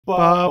Ba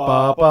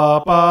ba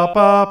ba ba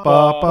ba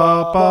ba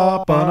ba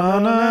ba ba na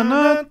na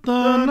na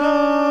na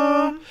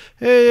na.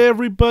 Hey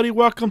everybody,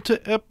 welcome to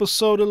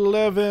episode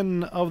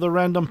 11 of the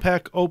Random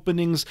Pack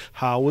Openings.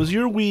 How was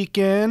your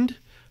weekend?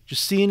 Did you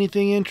see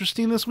anything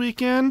interesting this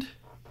weekend?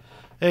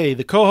 Hey,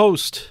 the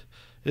co-host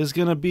is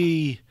gonna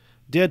be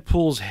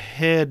Deadpool's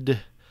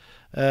head.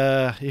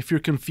 If you're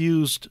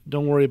confused,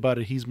 don't worry about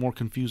it. He's more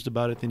confused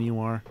about it than you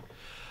are.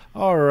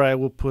 Alright,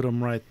 we'll put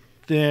him right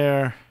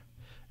there.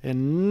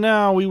 And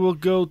now we will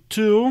go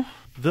to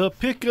the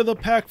pick of the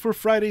pack for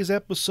Friday's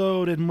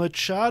episode. And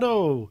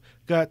Machado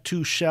got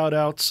 2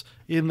 shout-outs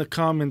in the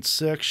comments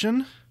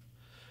section.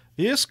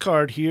 This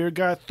card here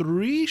got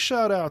 3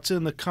 shout-outs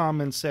in the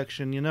comments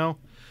section, you know.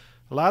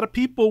 A lot of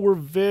people were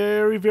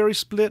very, very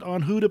split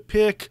on who to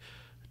pick.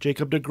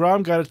 Jacob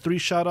deGrom got 3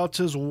 shout-outs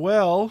as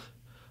well.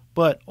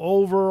 But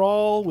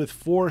overall, with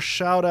 4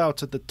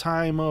 shout-outs at the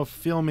time of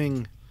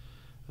filming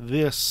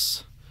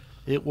this,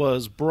 it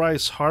was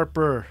Bryce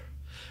Harper.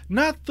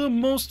 Not the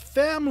most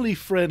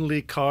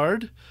family-friendly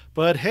card,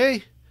 but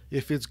hey,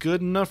 if it's good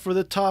enough for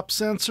the top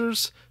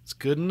censors, it's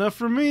good enough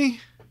for me.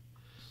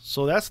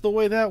 So that's the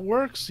way that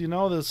works. You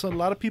know, there's a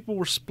lot of people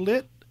were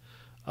split,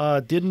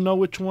 didn't know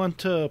which one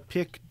to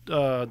pick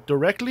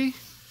directly,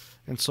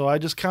 and so I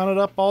just counted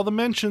up all the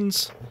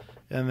mentions,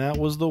 and that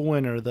was the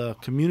winner. The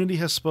community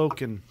has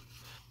spoken.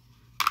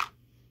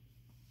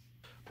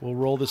 We'll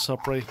roll this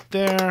up right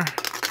there.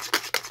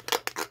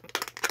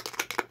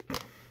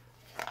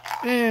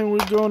 And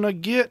we're going to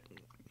get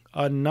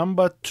a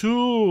number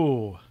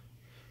 2.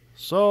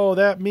 So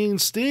that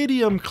means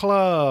Stadium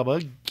Club.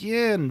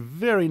 Again,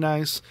 very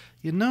nice.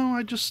 You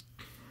know,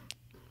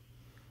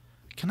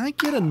 can I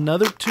get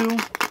another 2?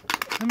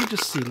 Let me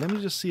just see. Let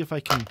me just see if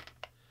I can.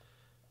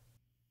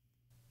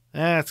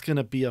 That's going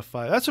to be a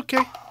 5. That's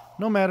okay.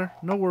 No matter.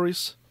 No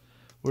worries.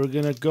 We're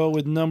going to go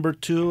with number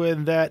 2,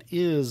 and that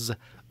is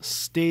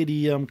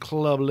Stadium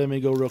Club. Let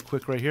me go real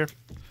quick right here.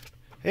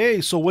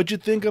 Hey, so what'd you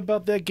think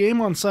about that game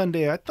on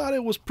Sunday? I thought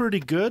it was pretty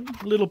good.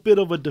 A little bit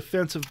of a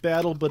defensive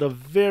battle, but a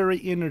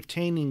very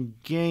entertaining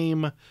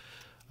game.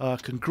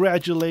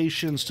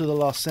 Congratulations to the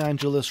Los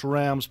Angeles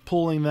Rams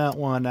pulling that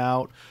one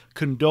out.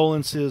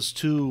 Condolences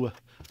to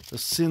the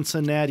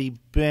Cincinnati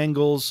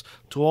Bengals.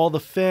 To all the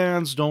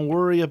fans, don't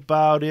worry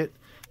about it.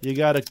 You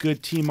got a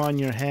good team on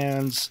your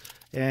hands.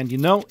 And you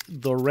know,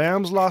 the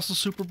Rams lost the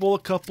Super Bowl a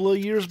couple of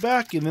years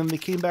back, and then they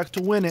came back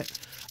to win it.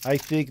 I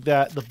think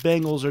that the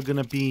Bengals are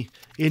going to be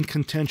in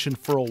contention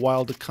for a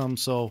while to come,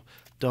 so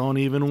don't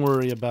even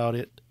worry about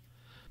it.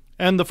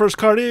 And the first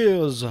card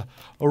is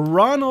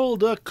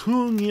Ronald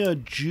Acuna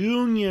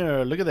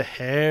Jr. Look at the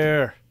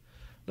hair.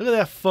 Look at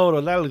that photo.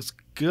 That looks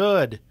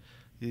good.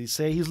 They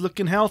say he's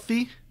looking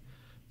healthy.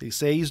 They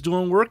say he's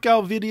doing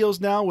workout videos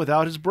now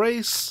without his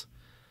brace.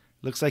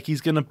 Looks like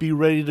he's going to be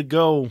ready to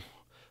go,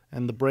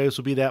 and the Braves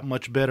will be that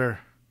much better.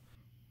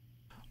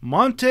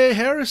 Monte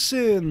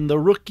Harrison, the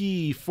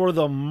rookie for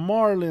the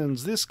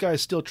Marlins. This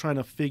guy's still trying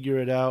to figure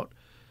it out.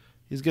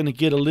 He's going to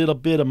get a little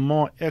bit of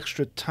more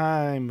extra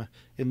time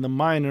in the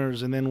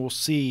minors, and then we'll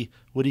see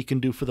what he can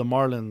do for the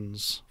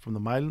Marlins. From the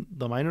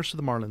minors to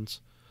the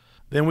Marlins.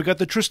 Then we got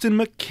the Tristan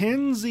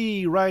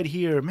McKenzie right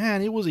here.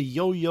 Man, it was a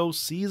yo-yo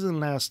season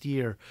last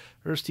year.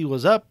 First he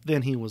was up,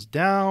 then he was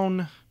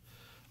down.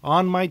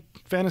 On my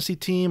fantasy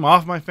team,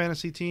 off my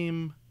fantasy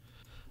team.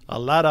 A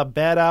lot of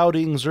bad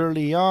outings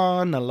early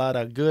on, a lot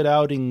of good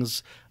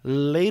outings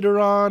later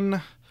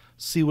on.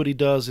 See what he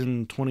does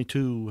in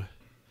 22.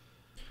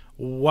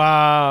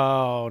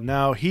 Wow.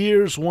 Now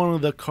here's one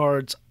of the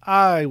cards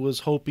I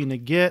was hoping to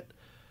get.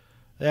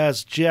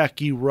 That's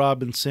Jackie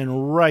Robinson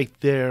right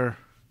there.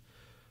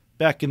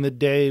 Back in the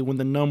day when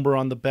the number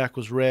on the back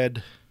was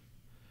red.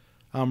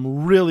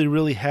 I'm really,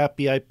 really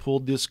happy I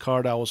pulled this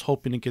card. I was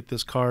hoping to get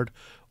this card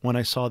when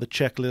I saw the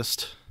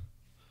checklist.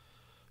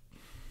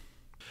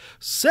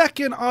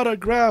 Second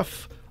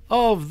autograph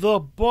of the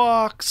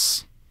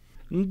box.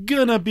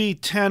 Gonna be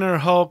Tanner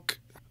Houck.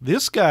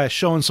 This guy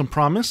showing some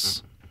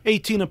promise.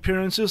 18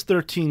 appearances,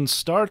 13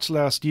 starts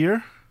last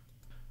year.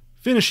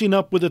 Finishing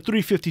up with a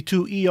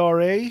 3.52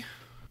 ERA.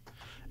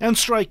 And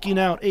striking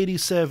out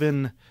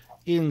 87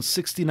 in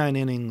 69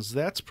 innings.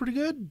 That's pretty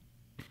good.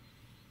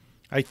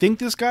 I think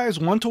this guy is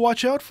one to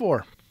watch out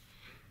for.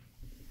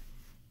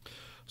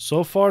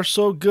 So far,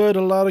 so good.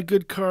 A lot of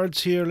good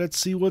cards here. Let's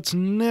see what's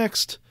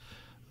next.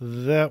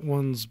 That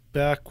one's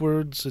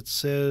backwards. It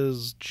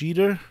says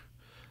Jeter.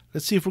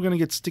 Let's see if we're going to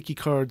get sticky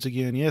cards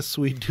again. Yes,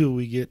 we do.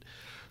 We get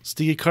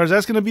sticky cards.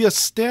 That's going to be a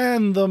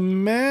Stan the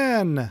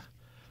Man.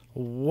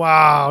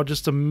 Wow,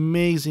 just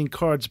amazing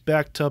cards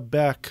back to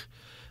back.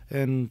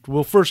 And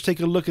we'll first take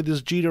a look at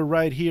this Jeter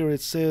right here. It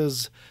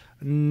says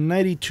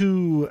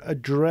 92 a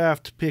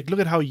draft pick. Look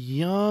at how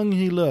young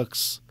he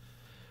looks.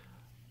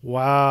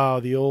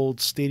 Wow, the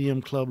old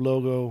Stadium Club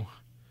logo.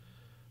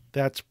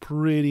 That's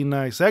pretty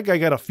nice. That guy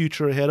got a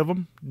future ahead of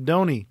him,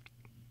 don't he?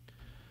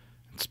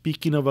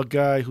 Speaking of a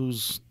guy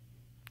who's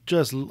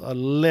just a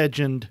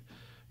legend,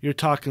 you're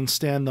talking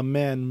Stan the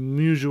Man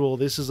Musial.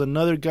 This is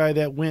another guy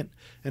that went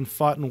and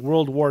fought in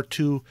World War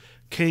II,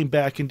 came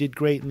back and did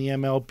great in the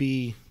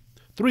MLB.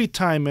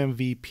 3-time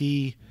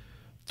MVP,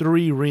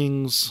 3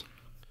 rings,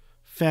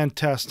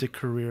 fantastic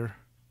career.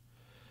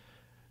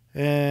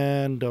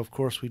 And, of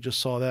course, we just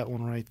saw that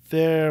one right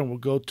there. And we'll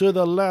go to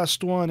the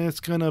last one. It's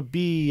going to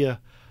be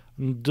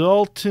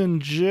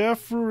Dalton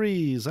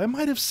Jeffries. I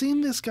might have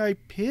seen this guy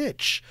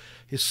pitch.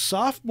 His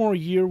sophomore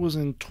year was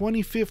in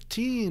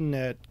 2015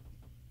 at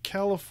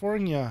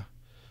California,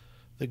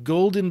 the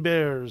Golden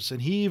Bears.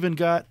 And he even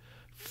got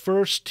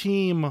first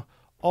team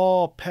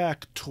All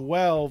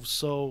Pac-12.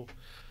 So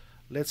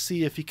let's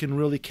see if he can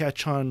really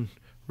catch on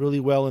really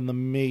well in the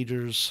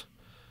majors.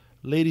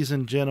 Ladies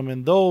and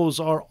gentlemen, those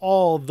are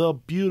all the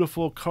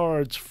beautiful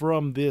cards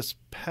from this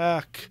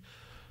pack.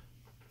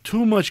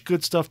 Too much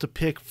good stuff to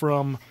pick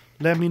from.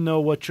 Let me know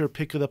what your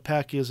pick of the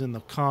pack is in the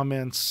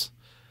comments.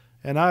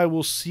 And I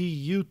will see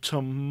you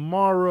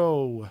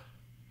tomorrow.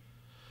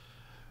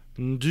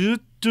 Do, do,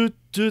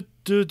 do,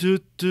 do, do, do,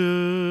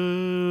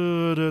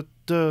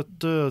 da,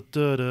 da,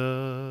 da,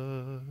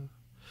 da.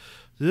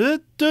 Da,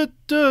 da,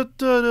 da,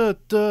 da, da,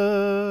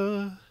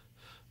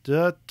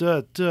 da,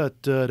 da, da,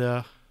 da,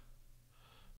 da.